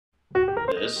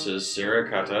This is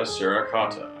Siricata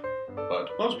siricata, but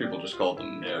most people just call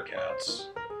them meerkats.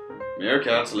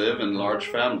 Meerkats live in large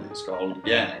families called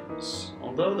gangs,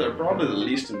 although they're probably the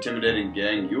least intimidating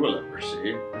gang you will ever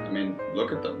see. I mean,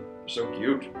 look at them. They're so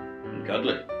cute and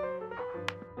cuddly.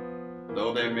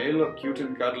 Though they may look cute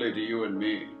and cuddly to you and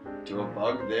me, to a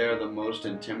bug they're the most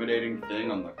intimidating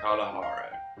thing on the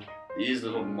Kalahari. These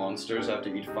little monsters have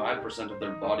to eat 5% of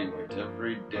their body weight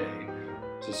every day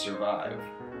to survive.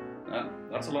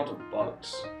 That's a lot of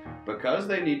bugs. Because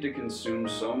they need to consume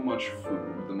so much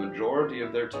food, the majority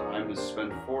of their time is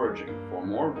spent foraging for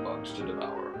more bugs to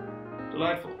devour.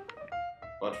 Delightful.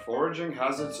 But foraging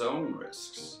has its own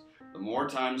risks. The more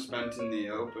time spent in the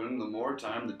open, the more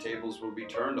time the tables will be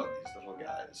turned on these little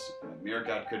guys, and a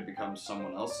meerkat could become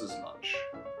someone else's lunch.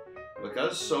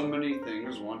 Because so many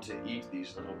things want to eat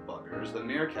these little buggers, the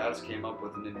meerkats came up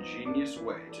with an ingenious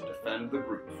way to defend the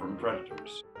group from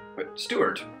predators. But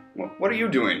Stuart, what are you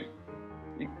doing?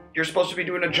 You're supposed to be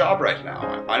doing a job right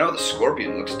now. I know the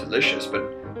scorpion looks delicious, but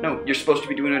no, you're supposed to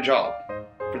be doing a job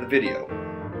for the video.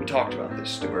 We talked about this,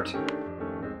 Stuart.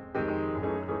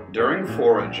 During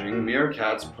foraging,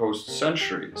 meerkats post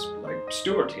sentries, like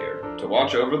Stuart here, to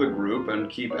watch over the group and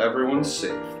keep everyone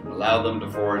safe and allow them to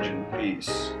forage in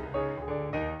peace.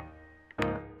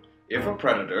 If a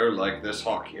predator, like this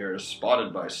hawk here, is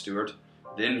spotted by Stuart,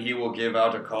 then he will give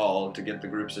out a call to get the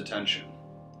group's attention.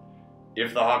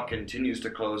 If the hawk continues to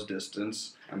close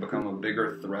distance and become a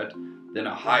bigger threat, then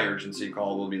a high urgency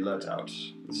call will be let out.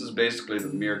 This is basically the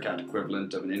meerkat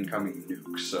equivalent of an incoming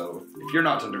nuke, so if you're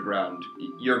not underground,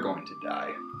 you're going to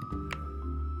die.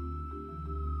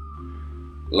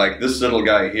 Like this little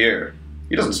guy here.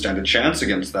 He doesn't stand a chance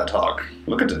against that hawk.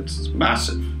 Look at it, it's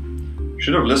massive.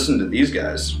 Should have listened to these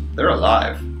guys. They're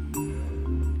alive.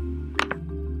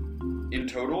 In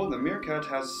total, the meerkat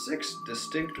has 6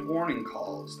 distinct warning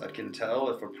calls that can tell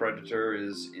if a predator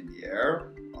is in the air,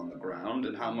 on the ground,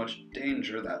 and how much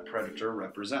danger that predator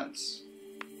represents.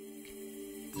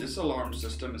 This alarm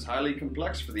system is highly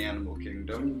complex for the animal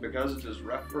kingdom because it is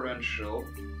referential,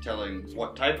 telling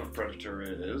what type of predator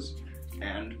it is,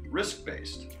 and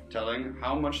risk-based, telling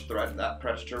how much threat that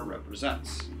predator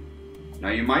represents. Now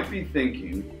you might be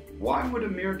thinking, why would a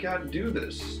meerkat do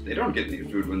this? They don't get any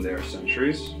food when they're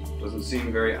sentries. Doesn't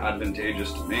seem very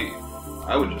advantageous to me.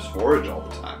 I would just forage all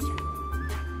the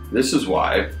time. This is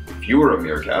why, if you were a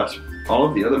meerkat, all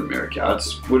of the other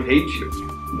meerkats would hate you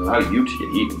and allow you to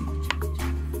get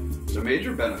eaten. The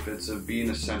major benefits of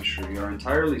being a sentry are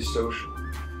entirely social.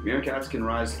 Meerkats can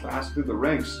rise fast through the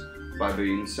ranks by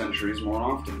being sentries more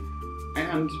often.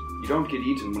 And you don't get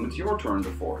eaten when it's your turn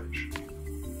to forage.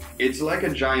 It's like a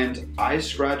giant, I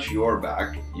scratch your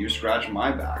back, you scratch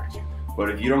my back, but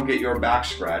if you don't get your back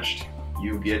scratched,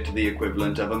 you get the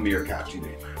equivalent of a meerkat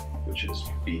nuke, which is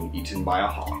being eaten by a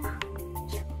hawk.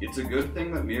 It's a good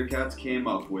thing that meerkats came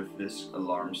up with this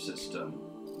alarm system.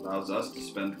 It allows us to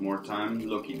spend more time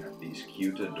looking at these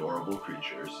cute, adorable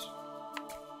creatures.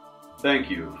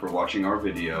 Thank you for watching our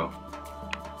video.